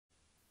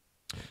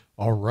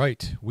All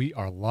right, we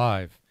are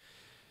live.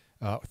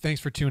 Thanks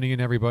for tuning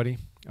in, everybody.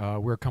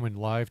 We're coming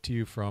live to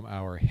you from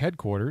our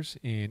headquarters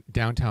in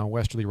downtown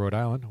Westerly, Rhode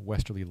Island,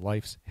 Westerly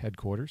Life's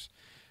headquarters.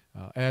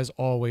 As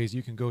always,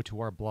 you can go to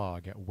our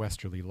blog at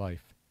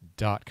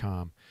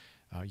westerlylife.com.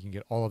 You can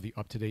get all of the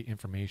up-to-date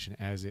information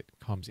as it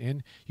comes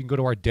in. You can go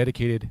to our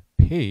dedicated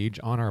page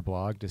on our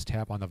blog. Just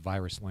tap on the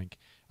virus link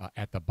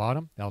at the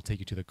bottom. That'll take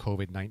you to the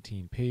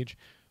COVID-19 page,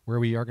 where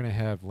we are going to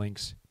have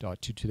links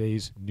to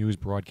today's news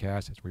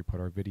broadcast. That's where we put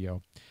our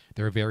video.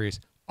 There are various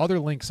other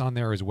links on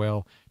there as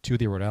well to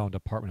the Rhode Island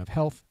Department of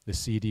Health, the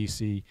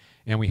CDC,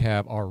 and we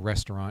have our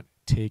restaurant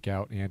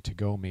takeout and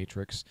to-go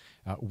matrix,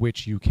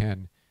 which you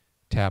can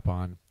tap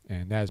on,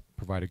 and that is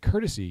provided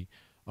courtesy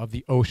of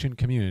the Ocean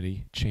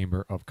Community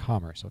Chamber of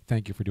Commerce. So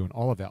thank you for doing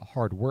all of that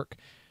hard work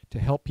to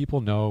help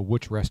people know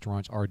which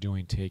restaurants are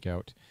doing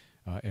takeout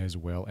as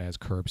well as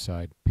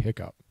curbside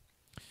pickup.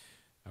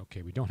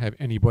 Okay, we don't have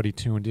anybody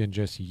tuned in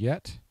just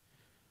yet,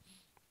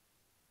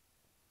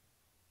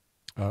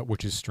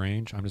 which is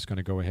strange. I'm just going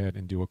to go ahead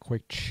and do a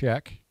quick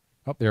check.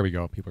 Oh, there we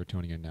go. People are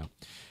tuning in now.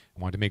 I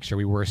wanted to make sure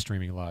we were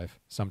streaming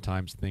live.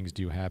 Sometimes things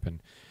do happen.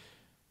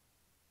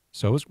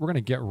 So we're going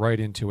to get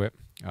right into it.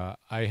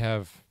 I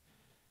have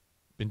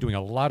been doing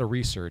a lot of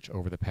research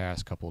over the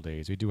past couple of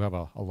days. We do have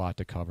a lot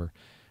to cover.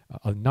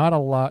 Not a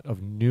lot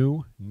of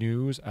new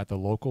news at the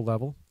local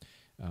level.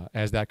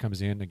 As that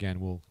comes in, again,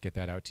 we'll get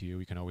that out to you.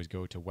 You can always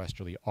go to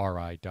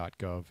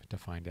westerlyri.gov to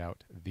find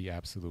out the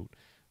absolute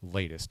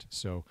latest.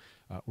 So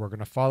we're going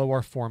to follow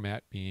our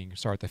format, being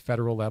start at the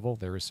federal level.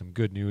 There is some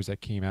good news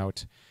that came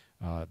out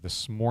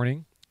this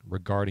morning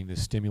regarding the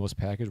stimulus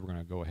package. We're going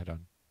to go ahead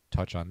and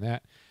touch on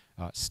that.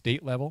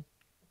 State level,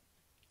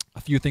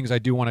 a few things I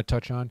do want to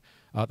touch on.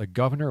 The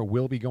governor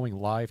will be going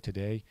live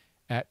today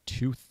at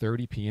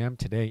 2:30 p.m.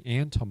 today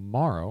and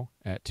tomorrow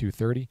at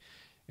 2:30.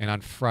 And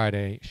on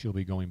Friday, she'll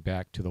be going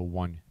back to the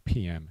 1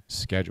 p.m.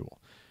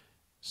 schedule.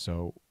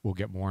 So we'll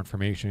get more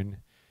information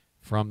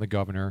from the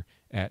governor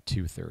at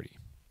 2:30.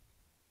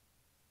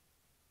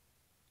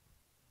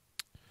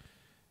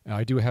 Now,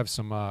 I do have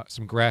some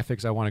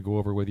graphics I want to go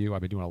over with you.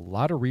 I've been doing a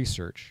lot of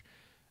research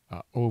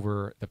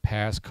over the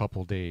past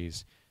couple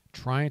days,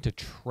 trying to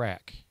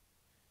track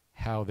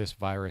how this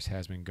virus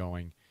has been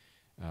going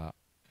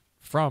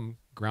from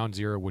ground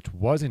zero, which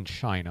was in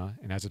China,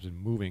 and as it's been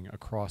moving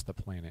across the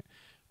planet,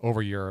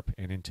 over Europe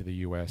and into the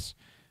U.S.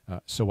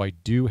 So I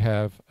do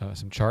have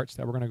some charts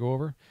that we're going to go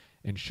over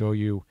and show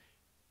you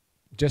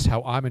just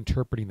how I'm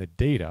interpreting the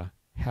data,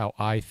 how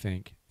I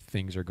think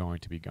things are going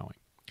to be going.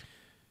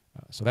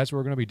 So that's what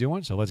we're going to be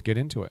doing, so let's get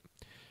into it.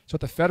 So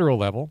at the federal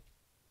level,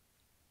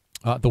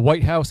 the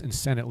White House and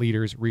Senate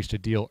leaders reached a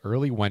deal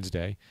early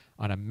Wednesday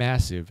on a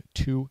massive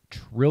 $2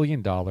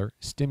 trillion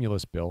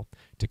stimulus bill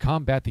to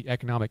combat the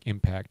economic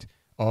impact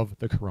of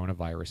the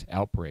coronavirus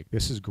outbreak.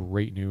 This is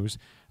great news.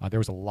 There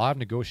was a lot of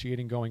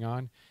negotiating going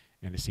on,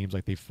 and it seems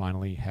like they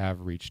finally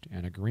have reached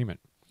an agreement.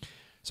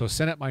 So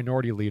Senate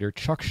Minority Leader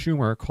Chuck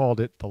Schumer called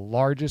it the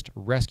largest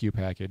rescue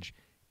package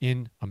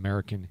in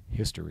American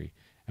history,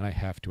 and I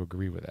have to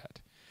agree with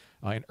that.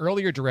 An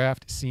earlier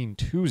draft seen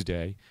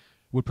Tuesday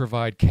would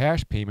provide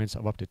cash payments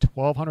of up to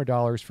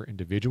 $1,200 for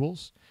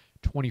individuals,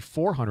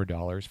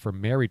 $2,400 for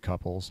married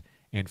couples,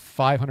 and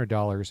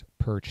 $500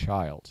 per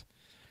child.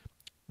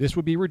 This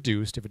would be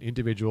reduced if an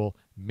individual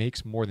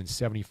makes more than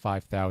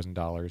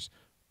 $75,000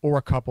 or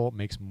a couple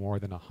makes more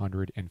than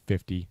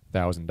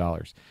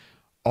 $150,000.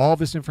 All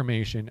this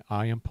information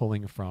I am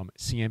pulling from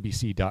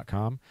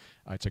CNBC.com.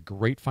 It's a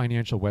great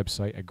financial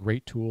website, a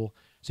great tool,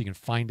 so you can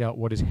find out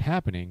what is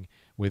happening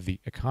with the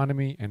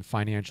economy and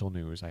financial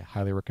news. I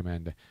highly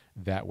recommend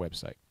that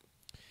website.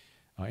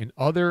 In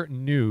other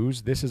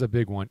news, this is a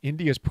big one.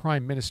 India's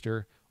prime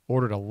minister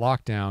ordered a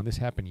lockdown, this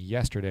happened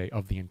yesterday,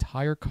 of the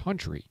entire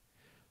country,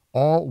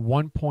 all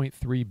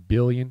 1.3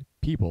 billion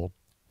people,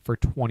 for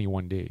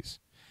 21 days.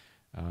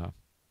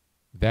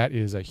 That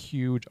is a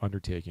huge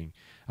undertaking.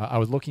 I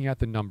was looking at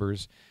the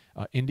numbers.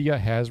 India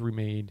has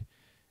remained,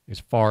 as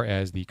far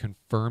as the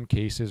confirmed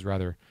cases,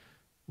 rather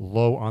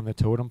low on the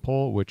totem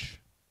pole, which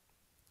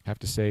I have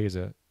to say is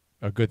a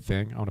good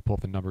thing. I want to pull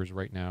up the numbers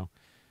right now.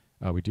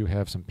 We do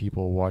have some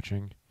people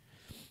watching.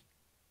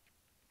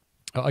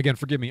 Again,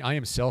 forgive me. I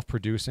am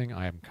self-producing.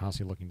 I am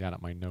constantly looking down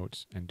at my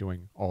notes and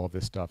doing all of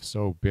this stuff,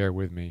 so bear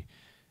with me.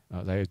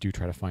 I do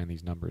try to find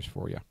these numbers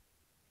for you.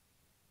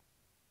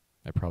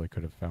 I probably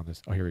could have found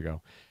this. Oh, here we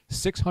go.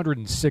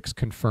 606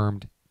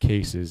 confirmed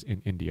cases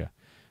in India.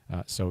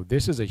 So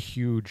this is a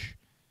huge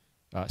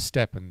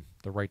step in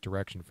the right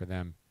direction for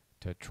them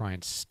to try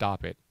and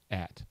stop it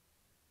at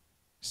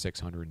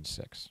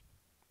 606.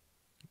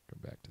 Go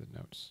back to the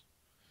notes.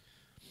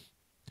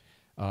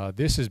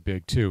 This is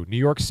big, too. New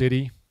York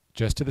City,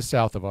 just to the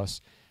south of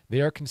us,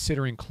 they are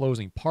considering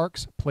closing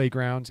parks,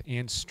 playgrounds,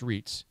 and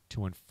streets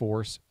to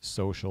enforce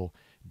social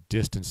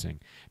distancing.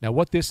 Now,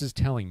 what this is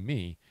telling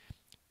me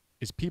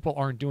is people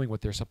aren't doing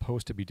what they're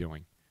supposed to be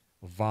doing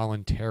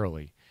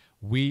voluntarily.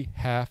 We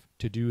have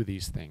to do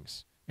these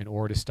things in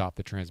order to stop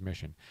the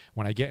transmission.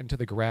 When I get into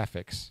the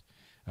graphics,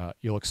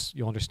 you'll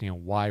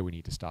understand why we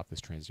need to stop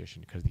this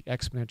transition, because the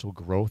exponential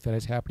growth that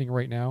is happening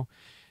right now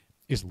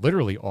is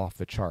literally off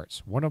the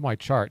charts. One of my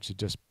charts is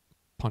just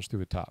punched through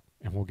the top,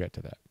 and we'll get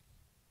to that.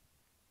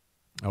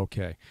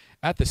 Okay,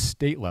 at the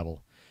state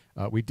level,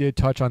 we did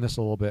touch on this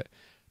a little bit.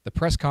 The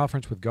press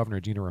conference with Governor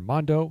Gina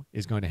Raimondo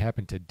is going to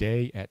happen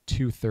today at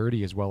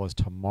 2:30 as well as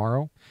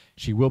tomorrow.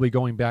 She will be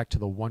going back to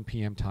the 1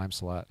 p.m. time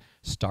slot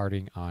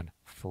starting on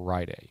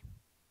Friday.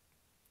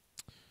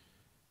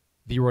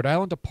 The Rhode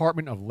Island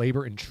Department of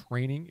Labor and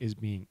Training is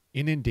being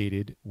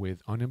inundated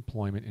with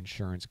unemployment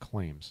insurance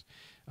claims.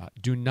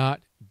 Do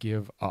not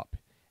give up.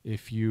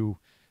 If you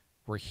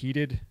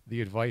heeded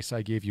the advice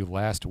I gave you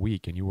last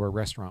week and you were a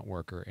restaurant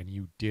worker and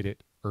you did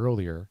it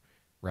earlier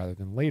rather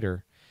than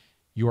later,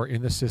 you are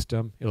in the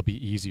system. It'll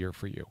be easier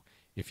for you.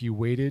 If you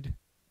waited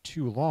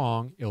too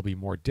long, it'll be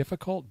more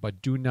difficult,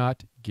 but do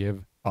not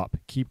give up.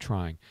 Keep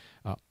trying.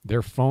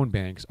 Their phone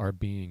banks are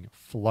being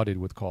flooded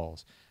with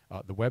calls.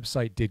 The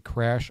website did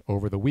crash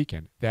over the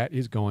weekend. That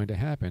is going to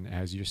happen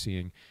as you're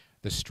seeing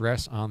the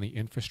stress on the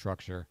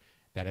infrastructure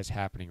that is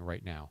happening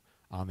right now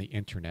on the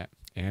internet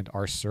and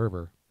our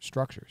server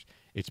structures.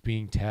 It's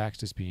being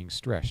taxed, it's being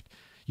stressed.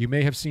 You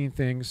may have seen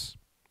things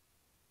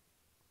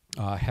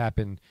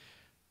happen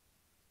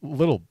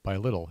little by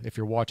little. If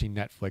you're watching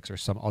Netflix or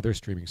some other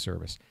streaming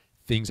service,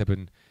 things have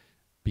been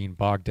being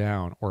bogged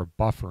down or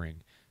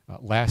buffering.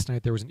 Last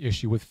night there was an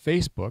issue with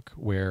Facebook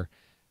where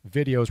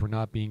videos were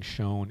not being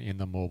shown in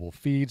the mobile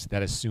feeds.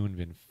 That has soon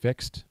been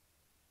fixed,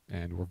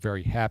 and we're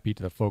very happy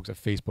to the folks at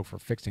Facebook for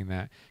fixing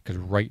that, because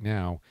right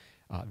now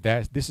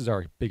this is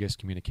our biggest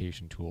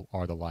communication tool,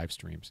 are the live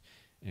streams,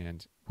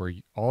 and we're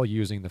all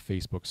using the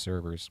Facebook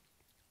servers.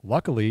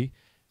 Luckily,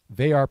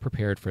 they are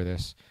prepared for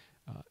this,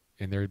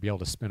 and they'll be able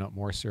to spin up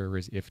more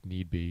servers if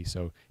need be.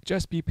 So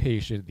just be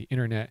patient. The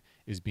internet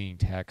is being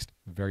taxed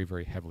very,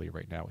 very heavily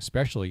right now,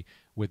 especially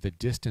with the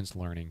distance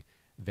learning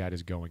that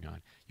is going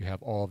on. You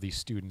have all of these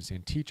students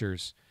and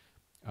teachers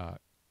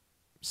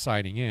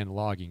signing in,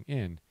 logging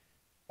in,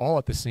 all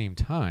at the same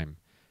time.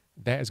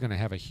 That is going to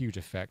have a huge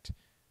effect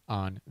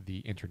on the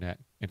internet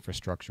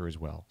infrastructure as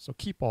well. So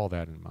keep all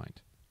that in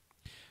mind.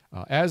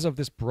 As of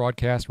this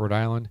broadcast, Rhode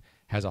Island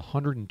has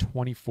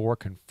 124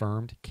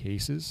 confirmed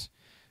cases.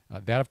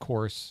 That, of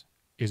course,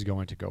 is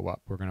going to go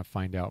up. We're going to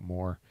find out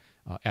more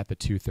at the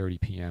 2:30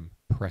 p.m.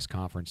 press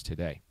conference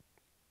today.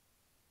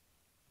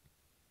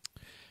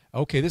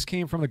 Okay, this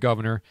came from the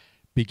governor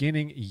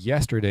beginning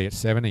yesterday at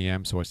 7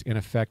 a.m., so it's in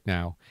effect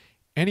now.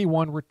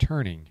 Anyone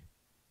returning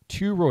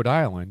to Rhode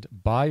Island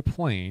by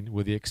plane,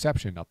 with the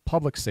exception of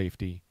public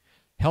safety,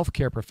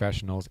 healthcare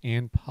professionals,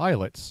 and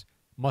pilots,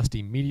 must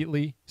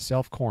immediately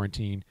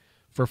self-quarantine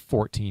for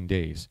 14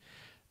 days.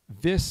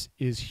 This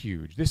is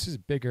huge. This is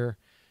bigger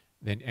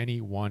than any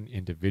one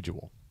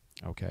individual.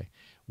 Okay,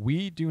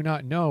 we do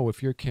not know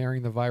if you're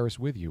carrying the virus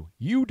with you.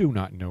 You do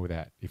not know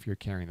that if you're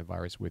carrying the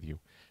virus with you.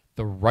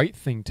 The right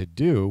thing to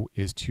do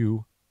is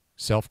to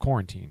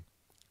self-quarantine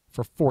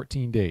for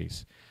 14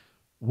 days.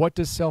 What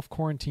does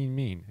self-quarantine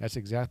mean? That's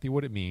exactly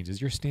what it means,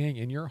 is you're staying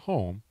in your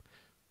home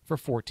for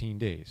 14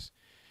 days.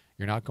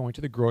 You're not going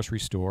to the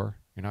grocery store.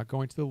 You're not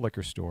going to the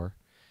liquor store.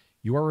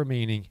 You are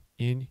remaining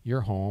in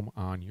your home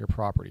on your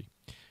property.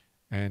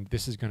 And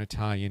this is going to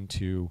tie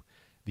into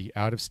the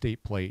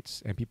out-of-state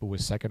plates and people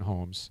with second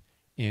homes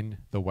in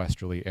the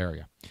Westerly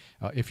area.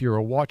 If you're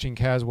watching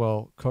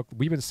Caswell Cook,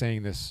 we've been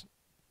saying this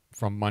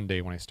from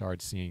Monday when I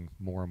started seeing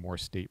more and more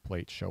state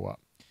plates show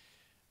up.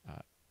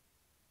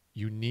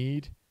 You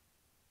need,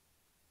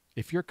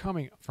 if you're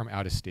coming from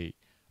out of state,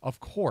 of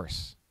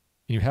course,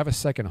 and you have a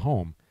second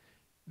home,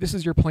 this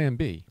is your plan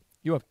B.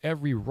 You have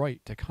every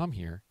right to come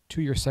here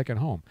to your second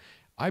home.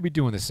 I'd be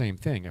doing the same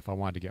thing if I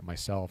wanted to get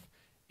myself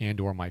and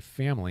or my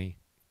family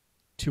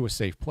to a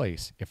safe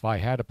place. If I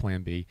had a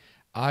plan B,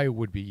 I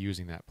would be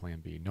using that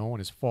plan B. No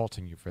one is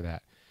faulting you for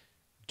that.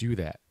 Do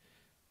that.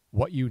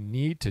 What you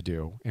need to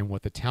do, and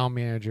what the town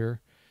manager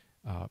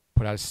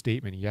put out a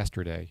statement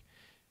yesterday,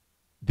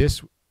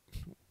 this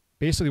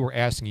basically, we're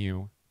asking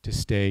you to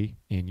stay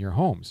in your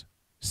homes.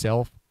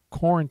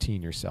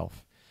 Self-quarantine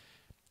yourself.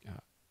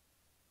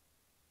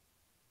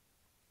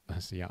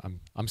 See,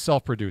 I'm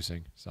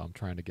self-producing, so I'm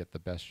trying to get the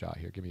best shot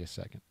here. Give me a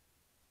second.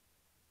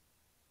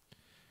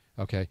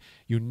 Okay,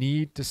 you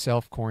need to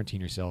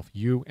self-quarantine yourself,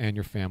 you and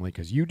your family,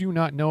 because you do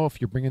not know if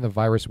you're bringing the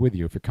virus with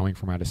you if you're coming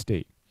from out of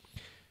state.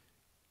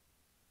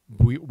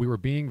 We were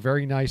being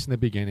very nice in the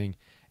beginning,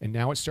 and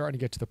now it's starting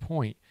to get to the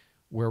point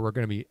where we're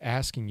going to be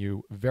asking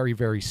you very,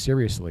 very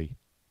seriously,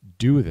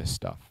 do this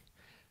stuff.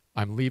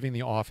 I'm leaving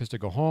the office to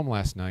go home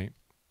last night,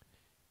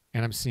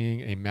 and I'm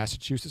seeing a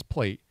Massachusetts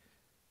plate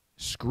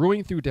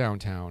screwing through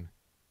downtown.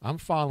 I'm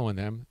following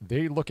them.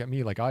 They look at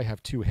me like I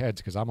have two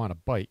heads because I'm on a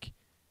bike.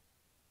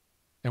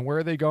 And where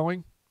are they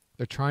going?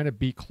 They're trying to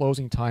beat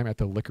closing time at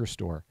the liquor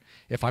store.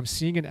 If I'm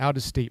seeing an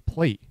out-of-state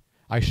plate,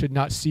 I should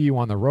not see you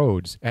on the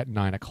roads at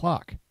 9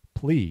 o'clock.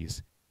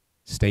 Please,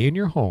 stay in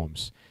your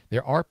homes.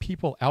 There are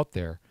people out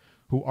there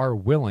who are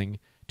willing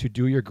to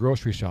do your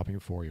grocery shopping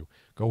for you,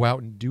 go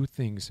out and do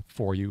things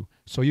for you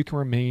so you can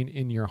remain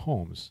in your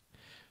homes.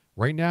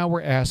 Right now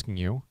we're asking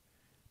you,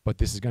 but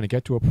this is going to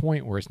get to a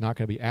point where it's not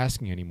going to be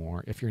asking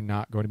anymore if you're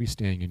not going to be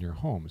staying in your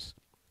homes.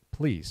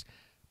 Please,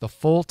 the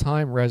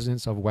full-time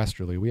residents of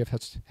Westerly, we have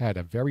had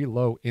a very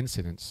low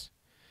incidence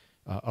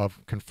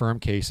of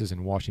confirmed cases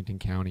in Washington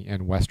County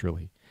and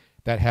Westerly.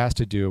 That has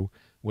to do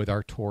with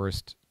our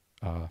tourist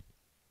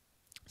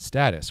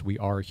status. We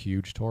are a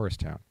huge tourist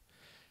town.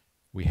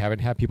 We haven't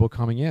had people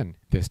coming in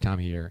this time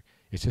of year.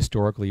 It's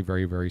historically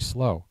very, very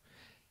slow.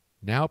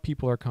 Now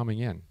people are coming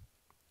in.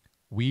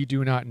 We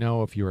do not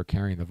know if you are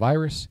carrying the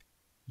virus.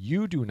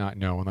 You do not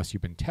know, unless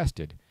you've been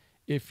tested,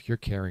 if you're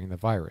carrying the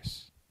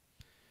virus.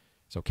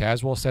 So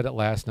Caswell said it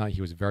last night.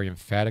 He was very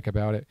emphatic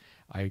about it.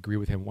 I agree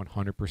with him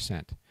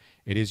 100%.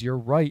 It is your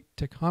right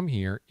to come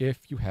here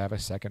if you have a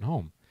second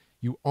home.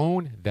 You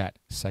own that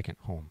second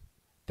home.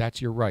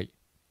 That's your right.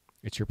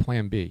 It's your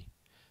plan B.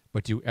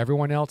 But do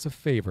everyone else a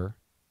favor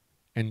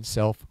and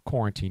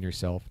self-quarantine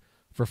yourself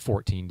for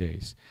 14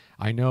 days.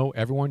 I know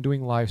everyone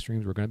doing live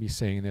streams, we're going to be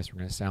saying this. We're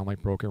going to sound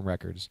like broken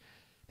records.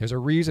 There's a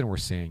reason we're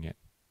saying it.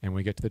 And when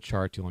we get to the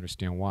chart, you'll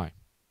understand why.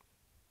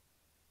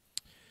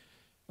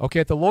 Okay,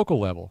 at the local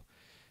level,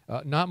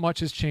 not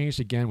much has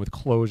changed again with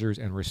closures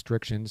and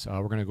restrictions.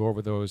 We're going to go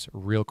over those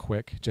real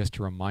quick just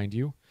to remind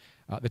you.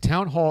 The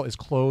town hall is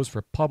closed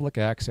for public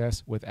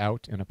access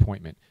without an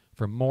appointment.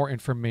 For more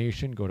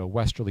information, go to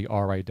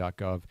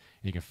westerlyri.gov and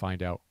you can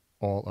find out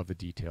all of the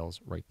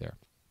details right there.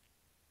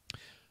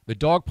 The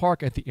dog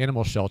park at the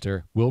animal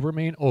shelter will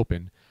remain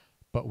open,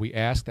 but we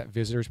ask that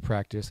visitors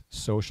practice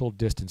social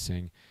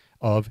distancing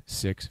of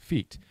 6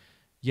 feet.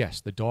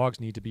 Yes, the dogs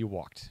need to be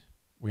walked.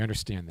 We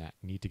understand that.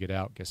 You need to get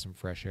out, get some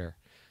fresh air.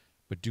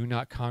 But do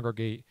not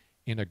congregate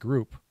in a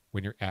group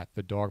when you're at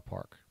the dog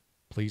park.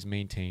 Please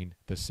maintain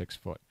the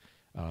 6-foot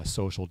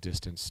social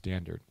distance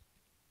standard.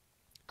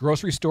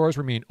 Grocery stores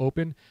remain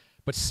open,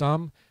 but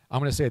some, I'm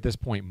going to say at this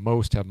point,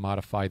 most have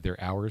modified their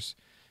hours,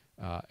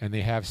 and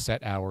they have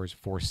set hours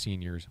for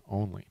seniors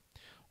only.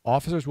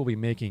 Officers will be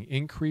making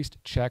increased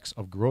checks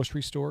of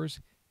grocery stores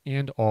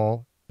and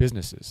all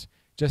businesses,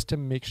 just to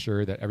make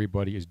sure that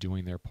everybody is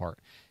doing their part.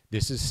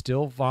 This is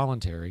still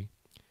voluntary.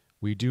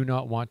 We do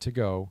not want to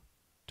go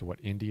to what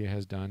India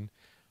has done,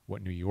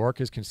 what New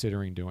York is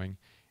considering doing.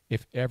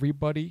 If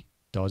everybody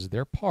does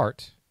their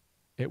part,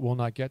 it will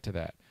not get to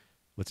that.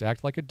 Let's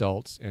act like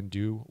adults and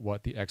do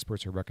what the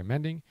experts are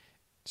recommending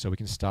so we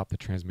can stop the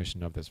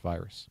transmission of this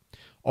virus.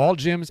 All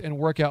gyms and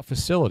workout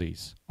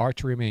facilities are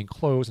to remain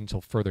closed until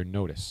further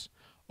notice.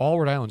 All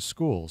Rhode Island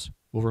schools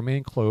will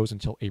remain closed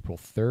until April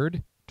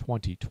 3rd,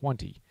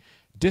 2020.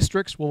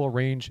 Districts will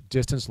arrange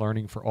distance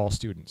learning for all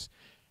students.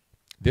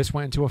 This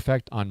went into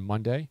effect on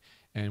Monday,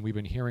 and we've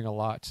been hearing a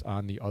lot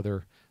on the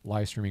other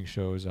live streaming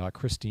shows.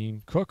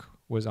 Christine Cook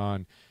was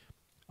on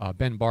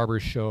Ben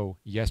Barber's show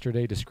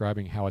yesterday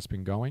describing how it's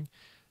been going.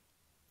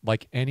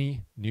 Like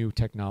any new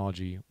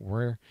technology,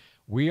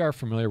 we are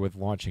familiar with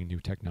launching new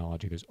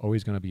technology. There's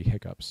always going to be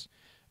hiccups.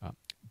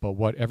 But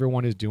what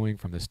everyone is doing,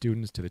 from the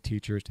students to the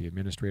teachers to the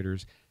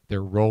administrators,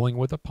 they're rolling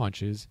with the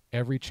punches.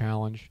 Every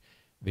challenge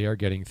they are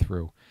getting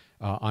through.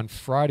 On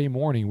Friday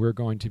morning, we're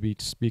going to be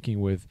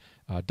speaking with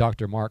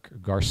Dr. Mark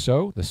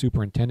Garceau, the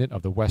superintendent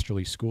of the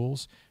Westerly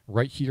schools,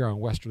 right here on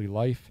Westerly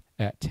Life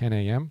at 10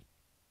 a.m.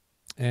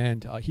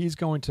 And he's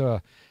going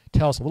to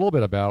tell us a little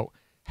bit about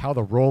how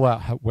the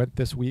rollout went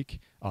this week,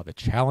 the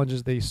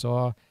challenges they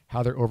saw,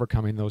 how they're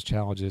overcoming those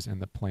challenges,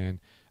 and the plan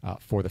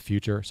for the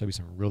future. So there'll be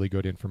some really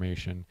good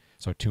information.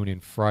 So tune in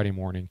Friday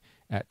morning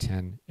at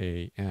 10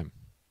 a.m.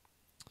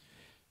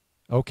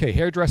 Okay,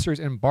 hairdressers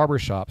and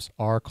barbershops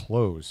are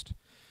closed.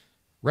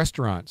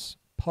 Restaurants,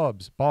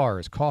 pubs,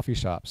 bars, coffee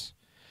shops,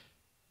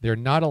 they're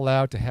not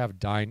allowed to have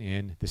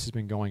dine-in. This has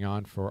been going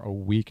on for a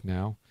week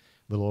now,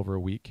 a little over a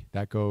week.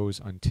 That goes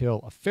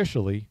until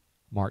officially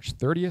March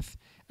 30th.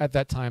 At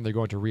that time, they're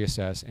going to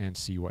reassess and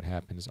see what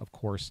happens. Of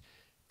course,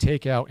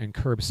 takeout and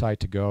curbside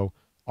to go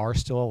are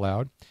still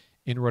allowed.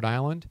 In Rhode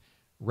Island,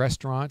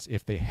 restaurants,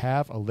 if they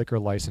have a liquor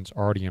license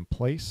already in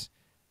place,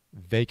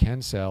 they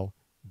can sell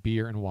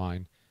beer and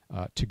wine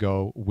to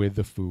go with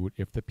the food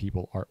if the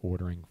people are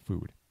ordering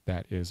food.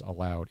 That is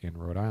allowed in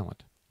Rhode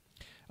Island.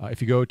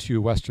 If you go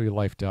to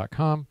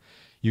westerlylife.com,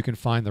 you can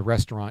find the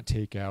restaurant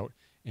takeout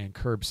and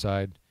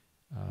curbside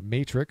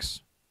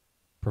matrix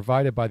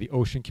provided by the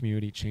Ocean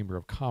Community Chamber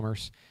of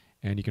Commerce,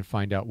 and you can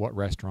find out what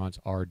restaurants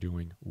are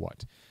doing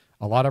what.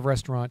 A lot of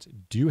restaurants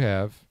do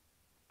have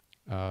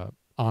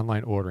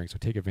online ordering, so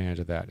take advantage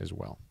of that as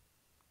well.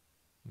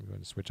 I'm going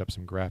to switch up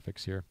some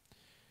graphics here.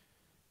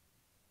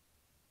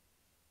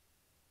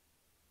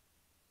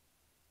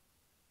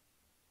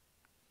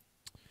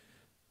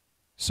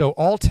 So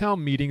all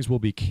town meetings will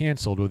be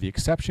canceled with the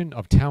exception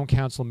of town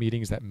council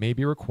meetings that may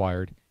be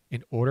required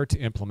in order to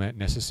implement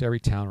necessary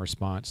town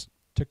response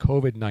to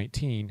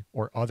COVID-19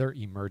 or other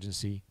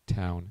emergency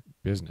town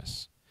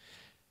business.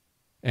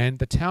 And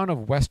the town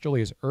of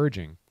Westerly is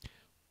urging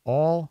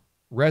all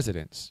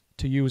residents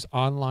to use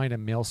online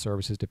and mail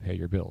services to pay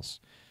your bills.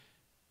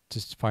 To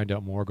find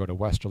out more, go to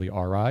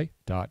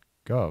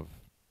westerlyri.gov.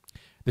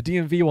 The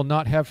DMV will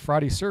not have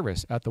Friday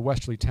service at the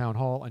Westerly Town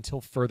Hall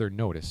until further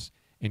notice.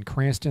 In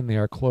Cranston, they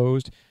are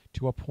closed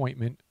to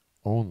appointment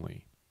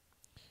only.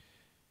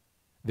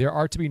 There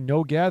are to be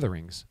no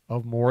gatherings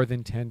of more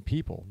than 10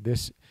 people.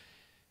 This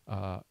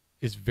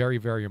is very,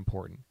 very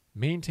important.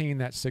 Maintain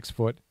that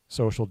 6-foot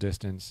social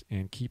distance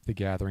and keep the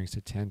gatherings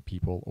to 10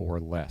 people or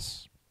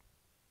less.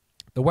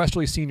 The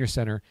Westerly Senior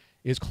Center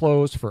is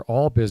closed for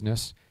all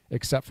business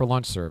except for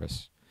lunch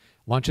service.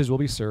 Lunches will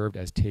be served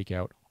as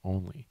takeout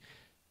only.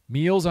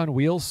 Meals on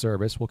Wheels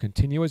service will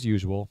continue as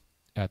usual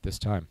at this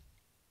time.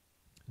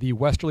 The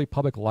Westerly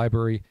Public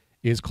Library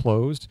is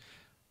closed,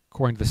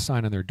 according to the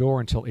sign on their door,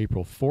 until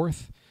April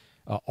 4th.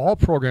 All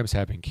programs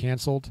have been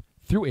canceled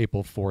through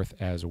April 4th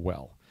as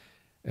well.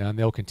 And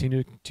they'll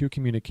continue to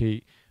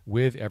communicate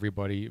with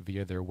everybody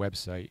via their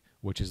website,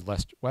 which is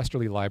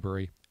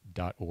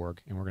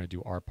westerlylibrary.org. And we're going to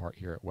do our part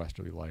here at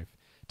Westerly Life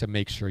to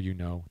make sure you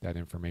know that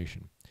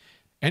information.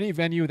 Any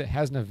venue that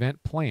has an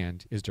event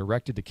planned is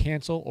directed to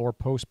cancel or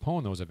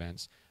postpone those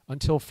events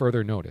until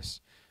further notice.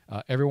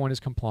 Everyone is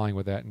complying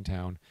with that in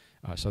town,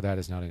 so that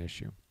is not an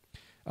issue.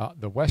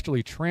 The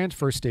Westerly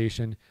Transfer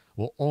Station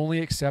will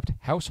only accept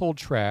household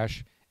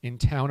trash in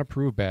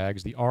town-approved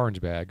bags, the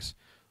orange bags,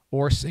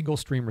 or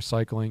single-stream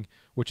recycling,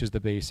 which is the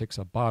basics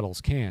of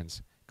bottles,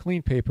 cans,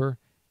 clean paper,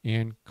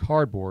 and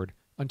cardboard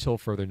until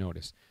further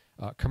notice.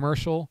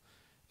 Commercial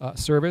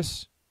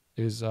service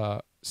is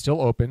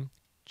still open.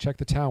 Check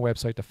the town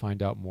website to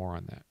find out more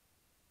on that.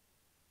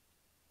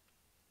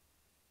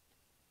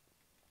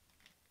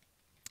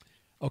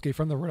 Okay,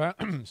 from the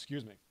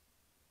excuse me,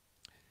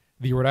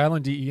 the Rhode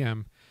Island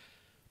DEM.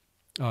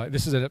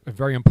 This is a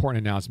very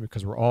important announcement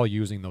because we're all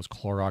using those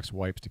Clorox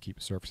wipes to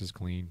keep surfaces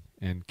clean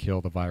and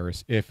kill the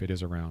virus if it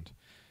is around.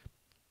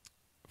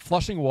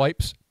 Flushing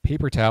wipes,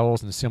 paper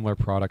towels, and similar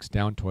products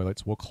down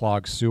toilets will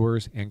clog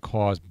sewers and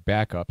cause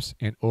backups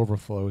and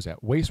overflows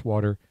at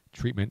wastewater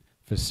treatment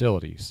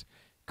facilities,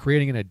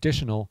 creating an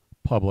additional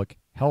public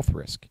health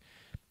risk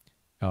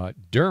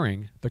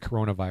during the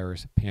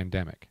coronavirus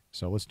pandemic.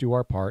 So let's do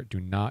our part. Do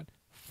not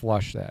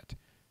flush that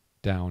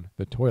down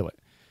the toilet.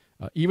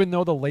 Even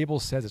though the label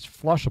says it's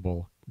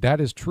flushable,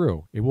 that is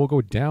true. It will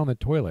go down the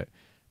toilet,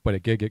 but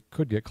it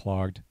could get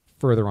clogged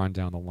further on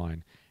down the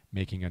line,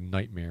 making a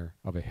nightmare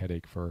of a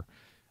headache for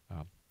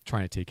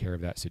trying to take care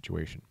of that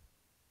situation.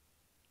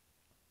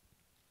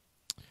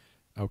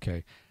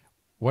 Okay,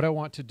 what I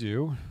want to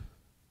do,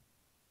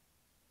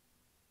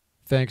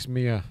 thanks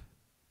Mia.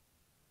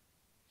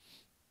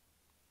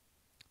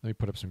 Let me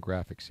put up some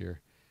graphics here.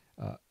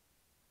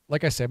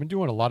 Like I said, I've been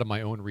doing a lot of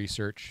my own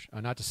research.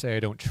 Not to say I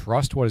don't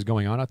trust what is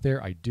going on out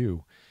there. I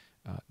do.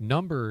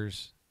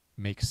 Numbers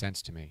make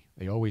sense to me.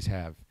 They always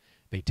have.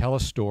 They tell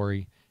a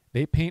story.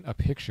 They paint a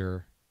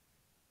picture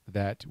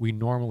that we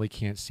normally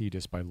can't see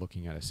just by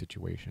looking at a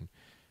situation.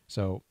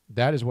 So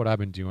that is what I've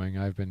been doing.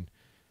 I've been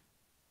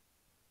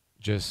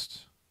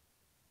just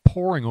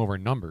poring over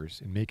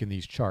numbers and making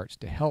these charts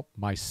to help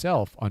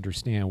myself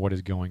understand what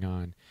is going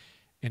on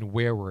and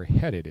where we're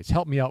headed. It's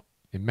helped me out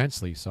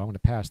immensely, so I'm going to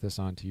pass this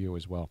on to you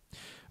as well.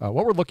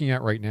 What we're looking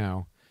at right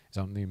now is,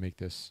 let me make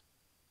this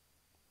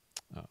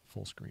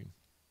full screen.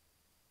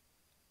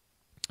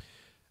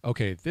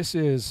 Okay, this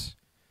is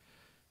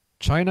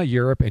China,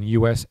 Europe, and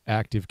U.S.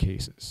 active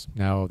cases.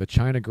 Now, the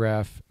China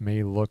graph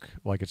may look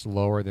like it's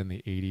lower than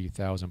the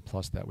 80,000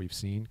 plus that we've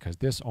seen because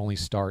this only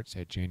starts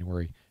at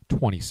January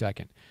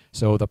 22nd.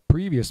 So the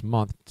previous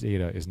month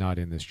data is not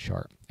in this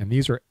chart. And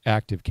these are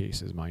active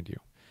cases, mind you.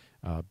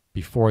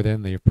 Before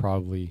then, they've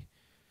probably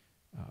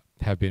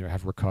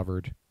have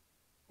recovered,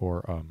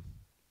 or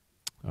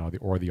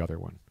the other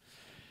one.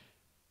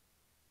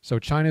 So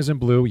China's in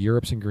blue,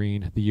 Europe's in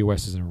green, the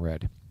U.S. is in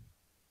red.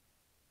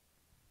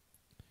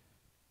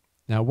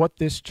 Now, what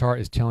this chart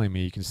is telling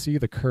me, you can see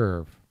the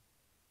curve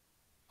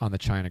on the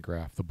China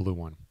graph, the blue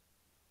one,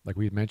 like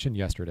we had mentioned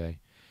yesterday.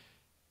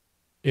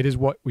 It is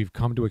what we've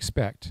come to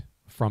expect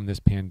from this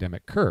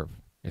pandemic curve.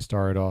 It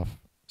started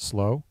off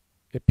slow,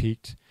 it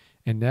peaked,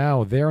 and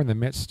now they're in the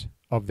midst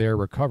of their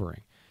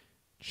recovering.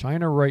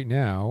 China right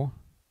now,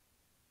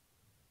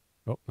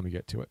 let me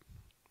get to it.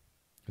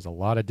 There's a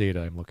lot of data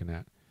I'm looking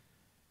at,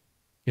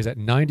 is at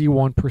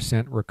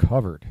 91%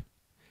 recovered.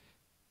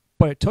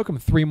 But it took them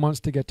 3 months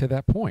to get to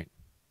that point.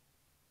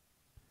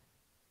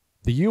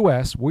 The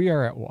U.S., we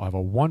are at a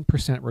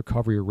 1%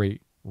 recovery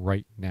rate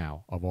right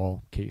now of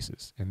all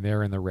cases, and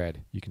they're in the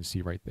red. You can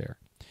see right there.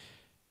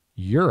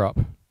 Europe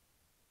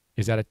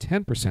is at a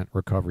 10%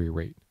 recovery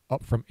rate,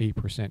 up from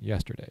 8%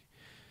 yesterday.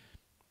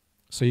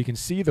 So you can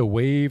see the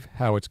wave,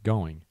 how it's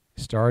going.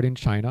 Started in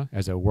China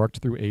as it worked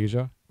through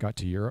Asia, got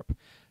to Europe.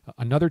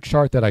 Another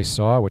chart that I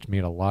saw, which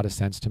made a lot of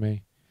sense to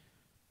me,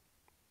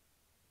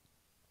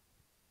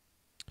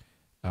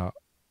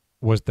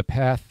 was the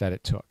path that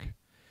it took.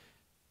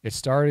 It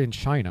started in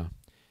China,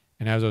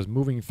 and as I was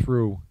moving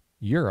through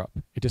Europe,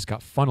 it just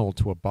got funneled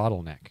to a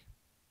bottleneck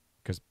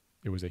because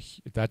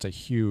that's a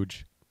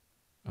huge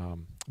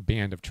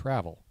band of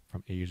travel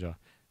from Asia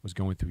was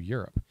going through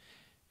Europe.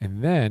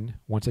 And then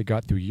once it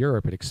got through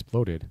Europe, it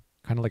exploded,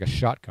 kind of like a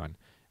shotgun,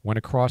 went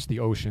across the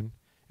ocean,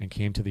 and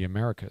came to the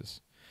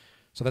Americas.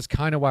 So that's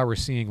kind of why we're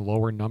seeing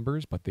lower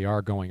numbers, but they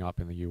are going up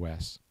in the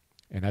US.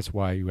 And that's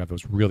why you have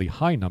those really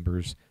high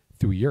numbers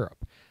through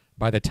Europe.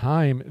 By the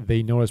time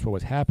they noticed what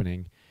was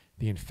happening,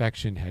 the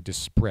infection had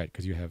just spread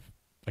because you have,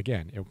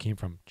 again, it came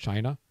from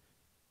China,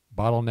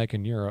 bottleneck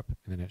in Europe,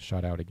 and then it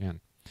shut out again.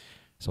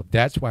 So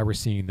that's why we're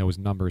seeing those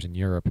numbers in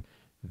Europe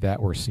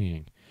that we're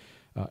seeing.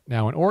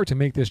 Now, in order to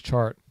make this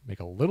chart make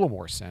a little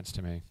more sense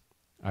to me,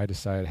 I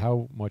decided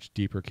how much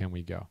deeper can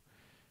we go.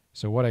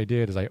 So what I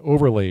did is I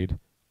overlaid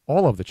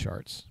all of the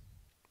charts.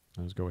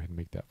 Let's go ahead and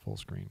make that full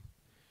screen.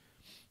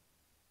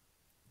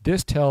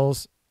 This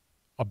tells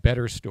a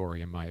better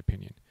story, in my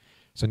opinion.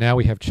 So now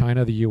we have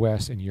China, the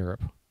US, and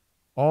Europe,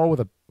 all with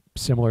a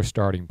similar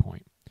starting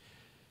point.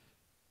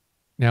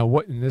 Now,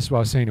 and this is what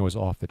I was saying, it was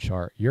off the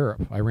chart.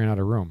 Europe, I ran out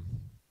of room.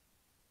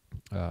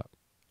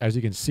 As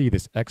you can see,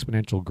 this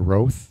exponential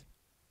growth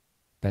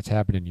that's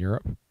happened in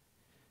Europe,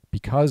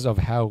 because of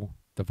how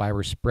the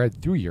virus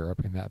spread through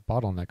Europe and that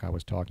bottleneck I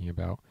was talking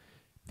about,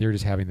 they're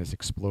just having this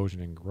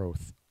explosion in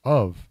growth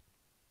of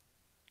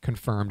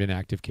confirmed and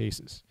active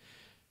cases.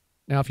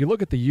 Now, if you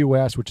look at the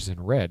US, which is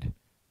in red,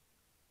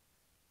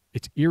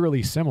 it's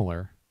eerily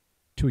similar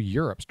to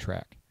Europe's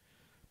track.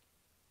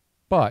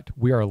 But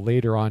we are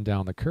later on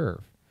down the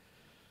curve.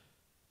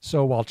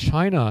 So while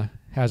China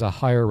has a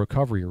higher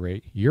recovery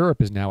rate,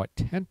 Europe is now at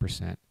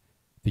 10%.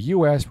 The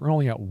US, we're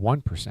only at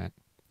 1%.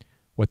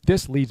 What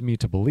this leads me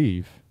to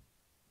believe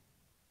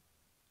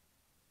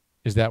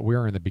is that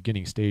we're in the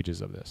beginning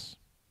stages of this.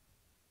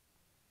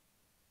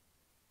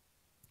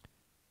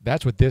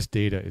 That's what this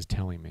data is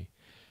telling me.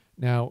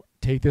 Now,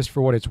 take this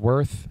for what it's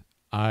worth.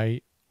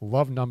 I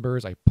love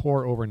numbers. I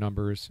pore over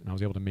numbers, and I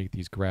was able to make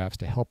these graphs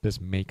to help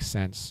this make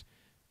sense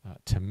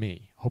to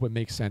me. Hope it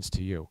makes sense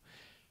to you.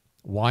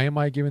 Why am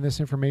I giving this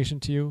information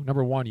to you?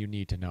 Number one, you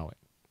need to know it.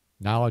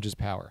 Knowledge is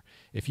power.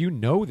 If you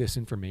know this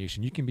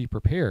information, you can be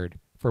prepared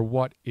for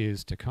what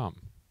is to come.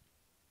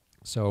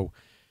 So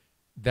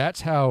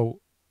that's how,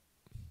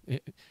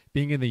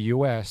 being in the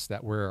US,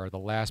 that we're the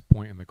last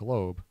point in the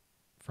globe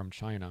from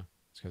China,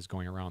 because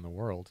going around the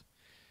world,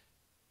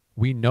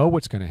 we know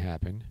what's going to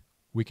happen.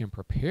 We can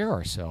prepare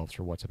ourselves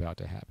for what's about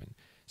to happen,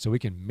 so we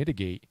can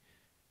mitigate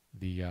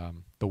the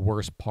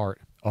worst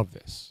part of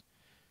this.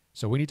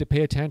 So we need to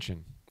pay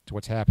attention to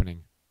what's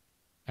happening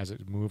as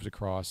it moves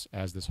across,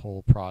 as this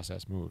whole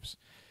process moves.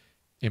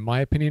 In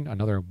my opinion,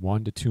 another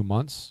 1 to 2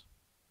 months.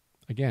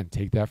 Again,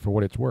 take that for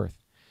what it's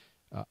worth.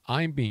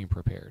 I'm being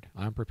prepared.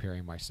 I'm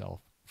preparing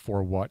myself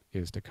for what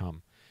is to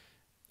come.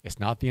 It's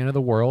not the end of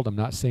the world. I'm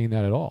not saying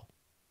that at all.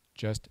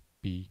 Just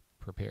be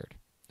prepared.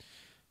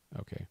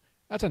 Okay,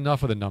 that's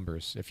enough of the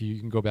numbers. If you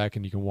can go back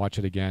and you can watch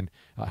it again,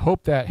 I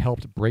hope that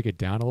helped break it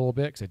down a little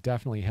bit, because it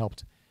definitely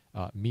helped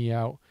me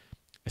out,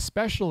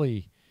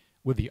 especially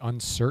with the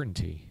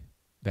uncertainty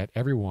that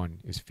everyone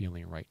is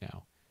feeling right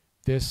now.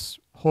 This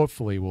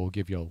hopefully will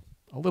give you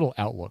a little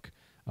outlook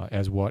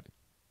as what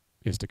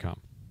is to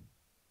come.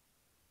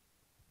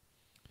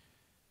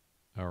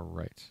 All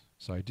right,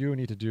 so I do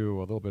need to do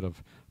a little bit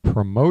of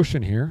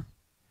promotion here.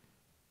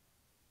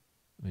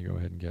 Let me go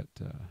ahead and get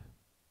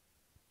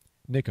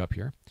Nick up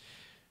here.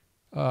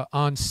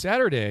 On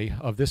Saturday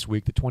of this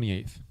week, the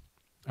 28th,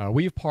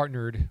 we've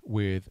partnered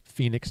with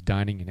Phoenix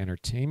Dining and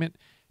Entertainment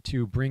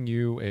to bring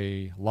you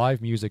a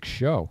live music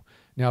show.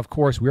 Now, of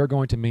course, we are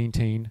going to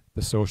maintain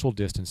the social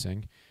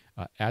distancing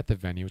at the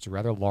venue. It's a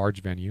rather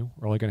large venue.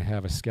 We're only going to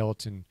have a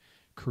skeleton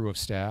crew of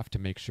staff to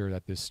make sure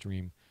that this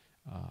stream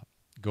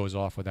goes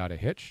off without a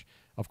hitch.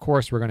 Of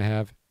course, we're going to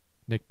have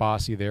Nick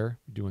Bossy there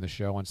doing the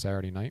show on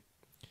Saturday night.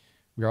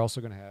 We are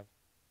also going to have,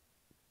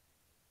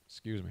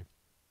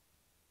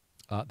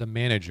 the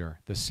manager,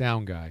 the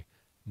sound guy,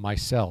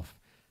 myself,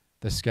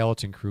 the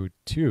skeleton crew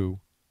to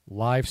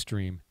live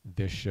stream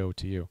this show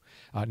to you.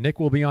 Nick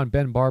will be on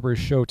Ben Barber's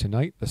show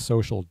tonight, the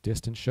Social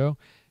Distance Show.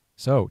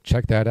 So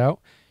check that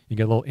out. You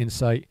get a little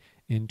insight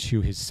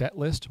into his set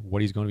list,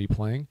 what he's going to be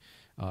playing,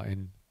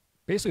 and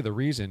basically the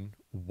reason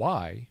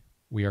why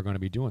we are going to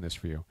be doing this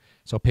for you.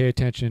 So pay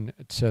attention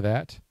to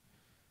that.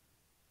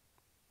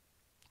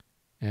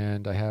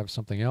 And I have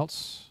something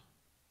else.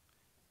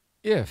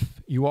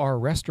 If you are a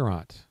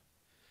restaurant,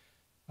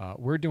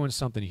 we're doing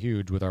something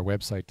huge with our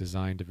website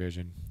design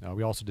division.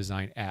 We also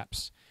design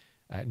apps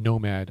at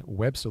Nomad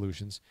Web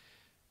Solutions.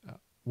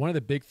 One of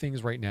the big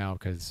things right now,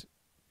 because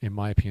in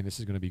my opinion, this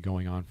is going to be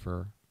going on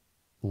for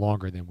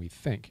longer than we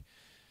think,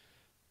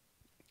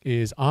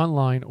 is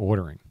online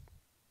ordering.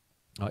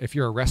 If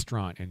you're a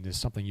restaurant and there's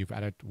something you've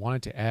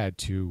wanted to add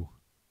to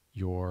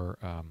your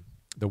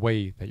the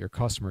way that your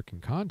customer can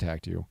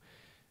contact you,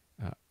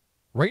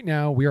 right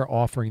now we are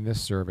offering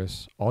this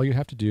service. All you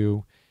have to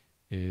do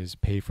is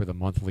pay for the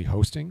monthly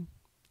hosting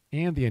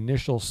and the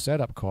initial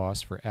setup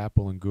costs for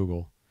Apple and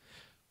Google.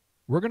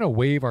 We're going to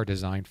waive our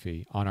design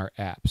fee on our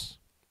apps,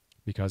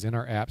 because in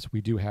our apps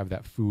we do have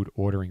that food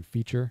ordering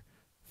feature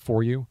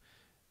for you.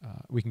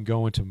 We can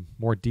go into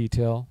more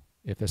detail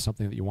if there's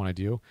something that you want to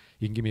do.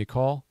 You can give me a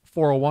call,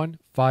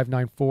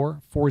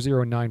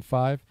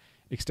 401-594-4095,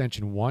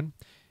 extension 1,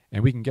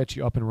 and we can get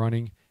you up and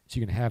running so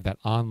you can have that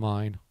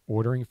online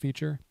ordering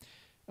feature.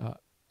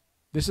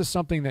 This is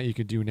something that you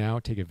could do now,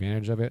 take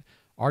advantage of it.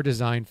 Our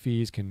design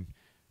fees can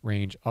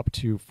range up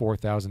to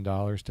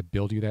 $4,000 to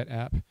build you that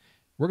app.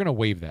 We're going to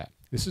waive that.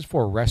 This is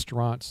for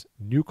restaurants,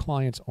 new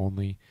clients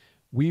only.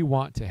 We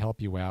want to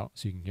help you out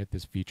so you can get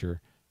this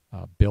feature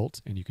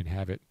built and you can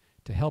have it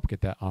to help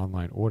get that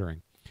online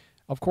ordering.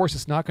 Of course,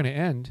 it's not going to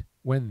end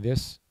when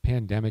this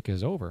pandemic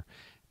is over.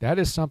 That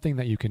is something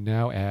that you can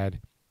now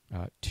add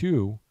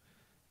to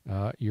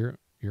your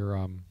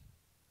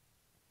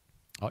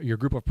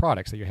group of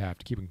products that you have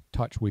to keep in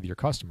touch with your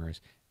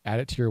customers. Add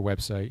it to your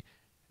website.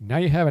 Now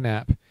you have an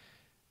app.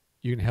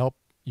 You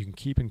can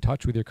keep in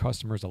touch with your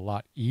customers a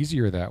lot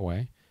easier that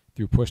way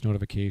through push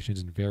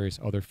notifications and various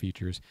other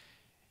features.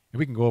 And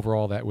we can go over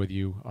all that with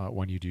you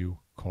when you do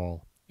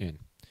call in.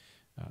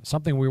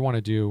 Something we want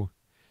to do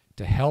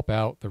to help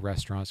out the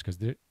restaurants, because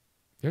there's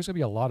going to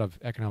be a lot of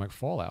economic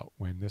fallout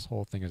when this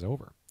whole thing is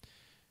over.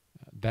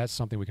 That's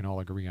something we can all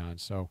agree on.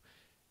 So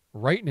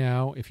right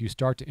now, if you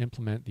start to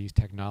implement these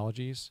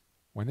technologies,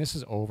 when this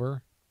is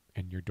over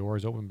and your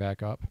doors open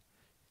back up,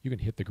 you can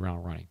hit the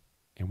ground running,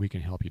 and we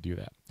can help you do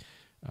that.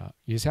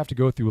 You just have to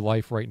go through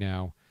life right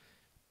now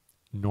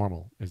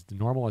as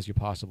normal as you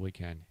possibly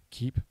can.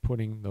 Keep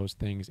putting those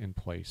things in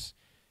place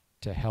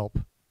to help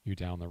you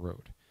down the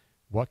road.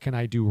 What can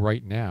I do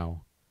right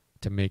now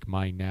to make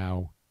my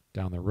now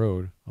down the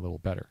road a little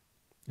better?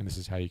 And this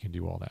is how you can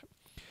do all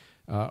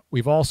that.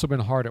 We've also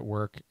been hard at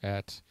work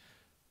at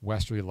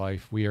Westerly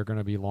Life. We are going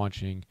to be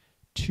launching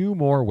 2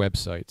 more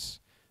websites.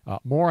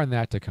 More on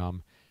that to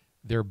come.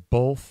 They're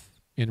both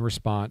in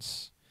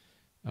response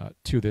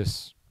to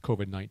this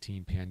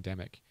COVID-19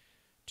 pandemic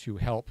to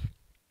help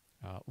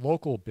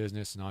local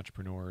business and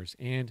entrepreneurs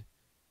and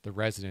the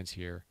residents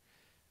here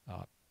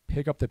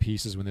pick up the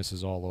pieces when this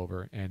is all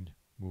over and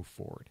move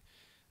forward.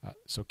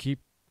 So keep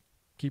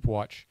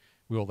watch.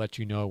 We will let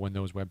you know when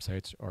those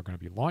websites are going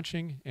to be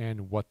launching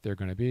and what they're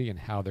going to be and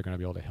how they're going to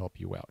be able to help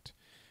you out.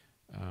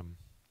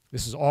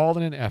 This is all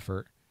in an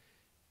effort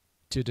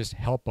to just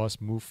help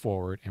us move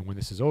forward, and when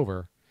this is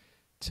over,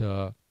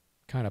 to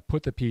kind of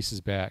put the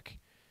pieces back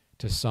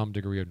to some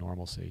degree of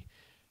normalcy.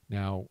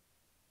 Now,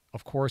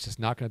 of course, it's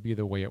not going to be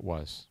the way it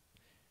was.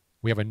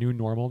 We have a new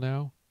normal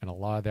now, and a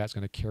lot of that's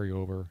going to carry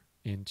over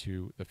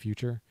into the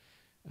future.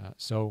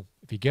 So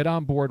if you get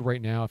on board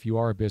right now, if you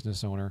are a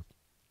business owner,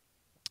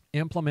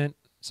 implement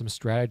some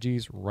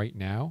strategies right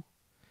now.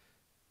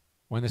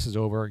 When this is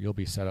over, you'll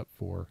be set up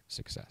for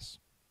success.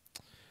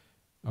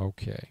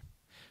 Okay.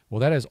 Well,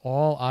 that is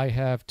all I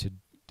have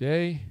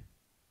today.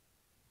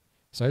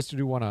 So I just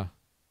do want to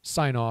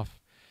sign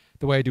off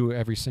the way I do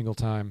every single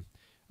time.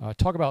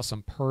 Talk about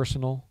some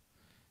personal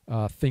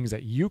things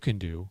that you can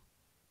do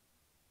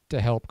to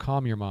help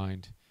calm your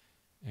mind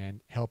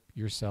and help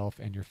yourself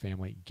and your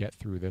family get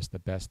through this the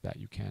best that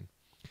you can.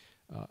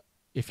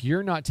 If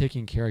you're not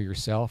taking care of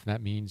yourself, and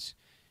that means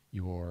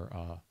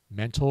your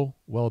mental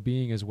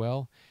well-being as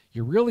well,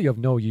 you're really of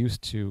no use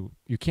to,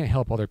 you can't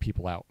help other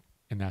people out.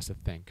 And that's the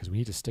thing, because we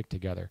need to stick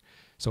together.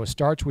 So it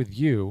starts with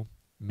you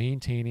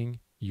maintaining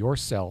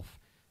yourself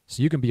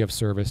so you can be of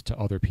service to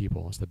other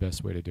people. It's the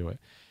best way to do it.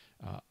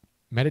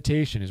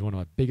 Meditation is one of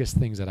the biggest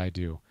things that I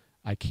do.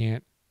 I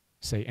can't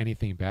say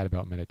anything bad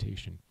about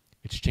meditation.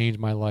 It's changed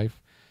my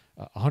life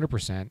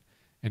 100%,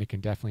 and it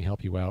can definitely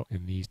help you out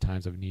in these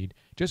times of need.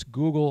 Just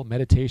Google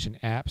meditation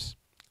apps.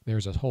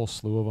 There's a whole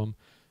slew of them,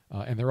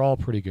 and they're all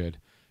pretty good.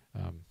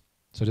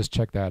 So just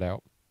check that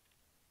out.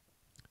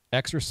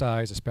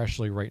 Exercise,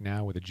 especially right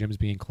now with the gyms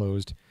being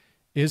closed,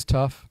 is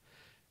tough.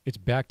 It's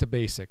back to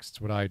basics.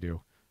 It's what I do.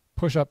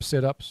 Push-ups,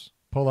 sit-ups,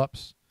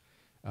 pull-ups.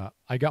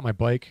 I got my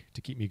bike to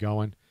keep me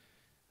going.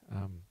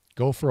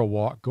 Go for a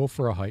walk. Go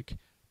for a hike.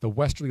 The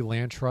Westerly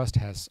Land Trust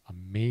has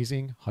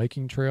amazing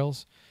hiking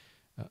trails.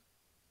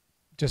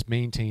 Just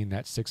maintain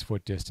that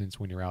 6-foot distance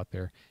when you're out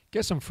there.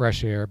 Get some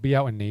fresh air. Be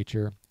out in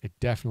nature. It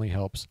definitely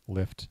helps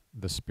lift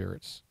the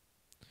spirits.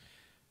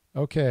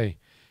 Okay.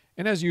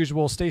 And as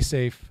usual, stay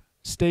safe.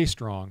 Stay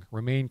strong,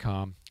 remain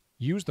calm,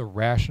 use the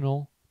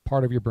rational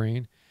part of your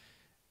brain,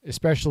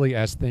 especially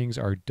as things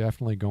are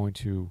definitely going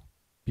to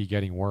be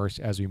getting worse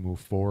as we move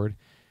forward.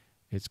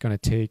 It's going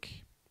to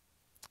take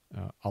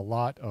a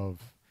lot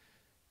of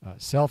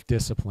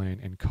self-discipline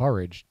and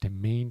courage to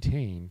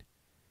maintain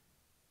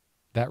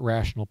that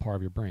rational part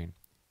of your brain,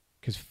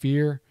 because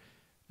fear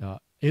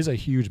is a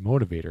huge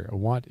motivator.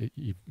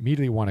 You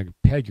immediately want to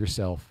peg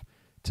yourself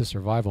to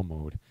survival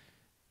mode,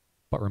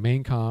 but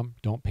remain calm,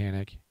 don't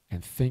panic,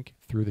 and think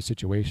through the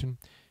situation,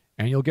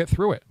 and you'll get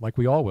through it like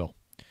we all will.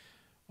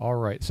 All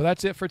right, so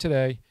that's it for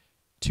today.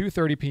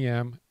 2:30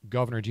 p.m.,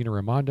 Governor Gina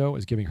Raimondo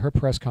is giving her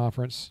press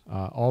conference.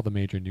 All the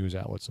major news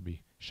outlets will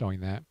be showing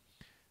that,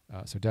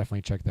 so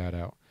definitely check that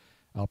out.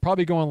 I'll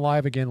probably go on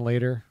live again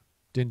later.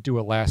 Didn't do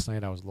it last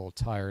night. I was a little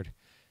tired,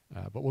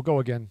 but we'll go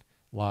again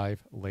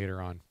live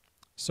later on.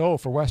 So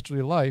for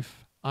Westerly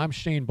Life, I'm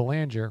Shane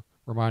Belanger,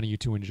 reminding you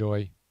to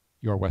enjoy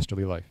your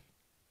Westerly Life.